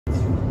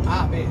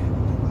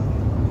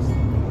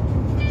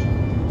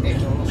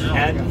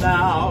And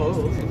now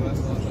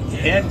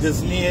end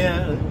is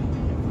near,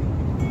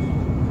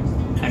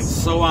 and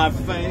so I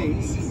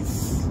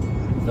face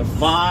the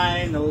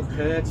final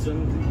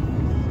curtain.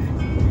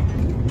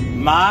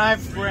 My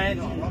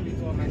friend,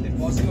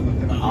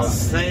 I'll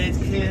say it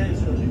here,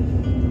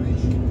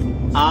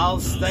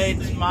 I'll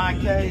state my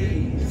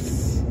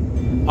case,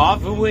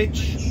 of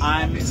which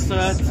I'm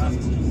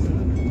certain.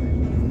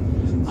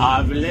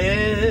 I've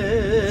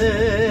lived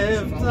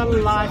a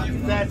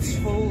life that's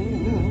full.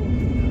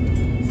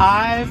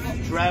 I've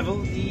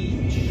traveled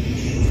each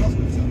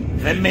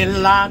the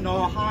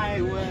Milano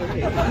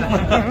highway,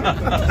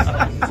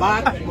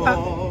 but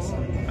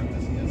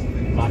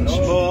much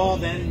more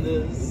than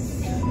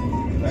this,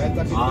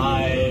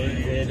 I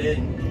did it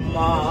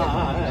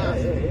my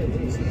way.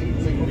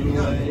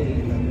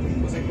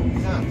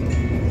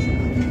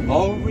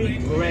 Oh,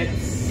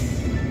 regrets,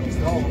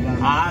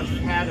 I've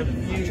had a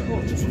few,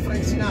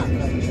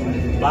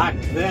 but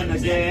then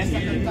again,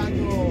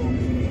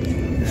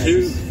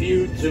 too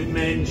few to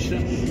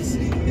mention.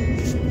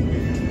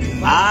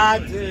 I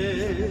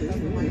did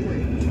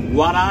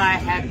what I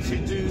had to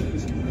do,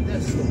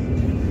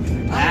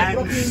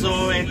 and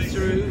saw it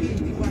through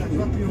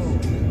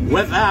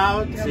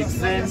without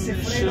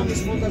exemption.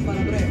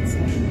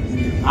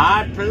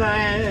 I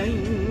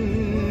planned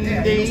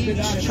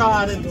each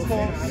charted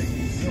course,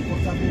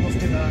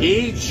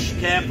 each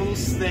careful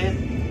step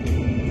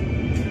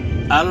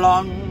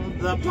along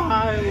the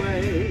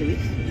byway,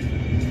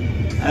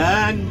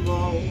 and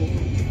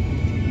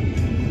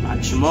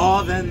much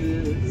more than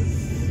this,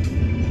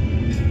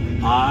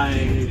 I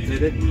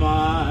did it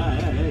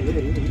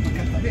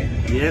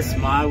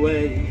my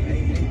way.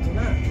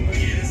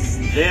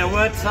 There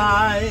were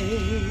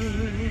times,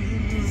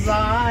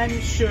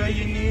 I'm sure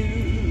you knew,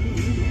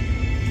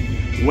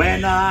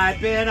 when I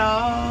bit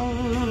off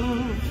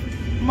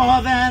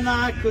more than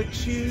I could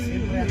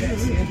chew.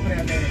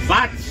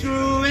 But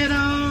through it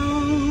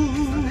all,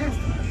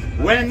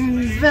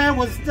 when there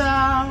was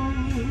doubt,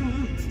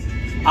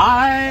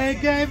 I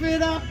gave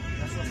it up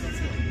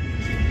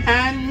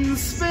and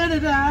spit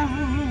it out.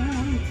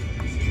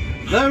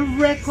 The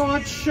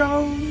record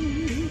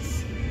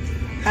shows,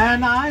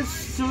 and I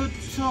stood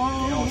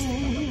tall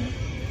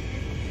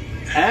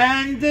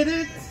and did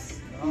it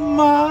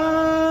my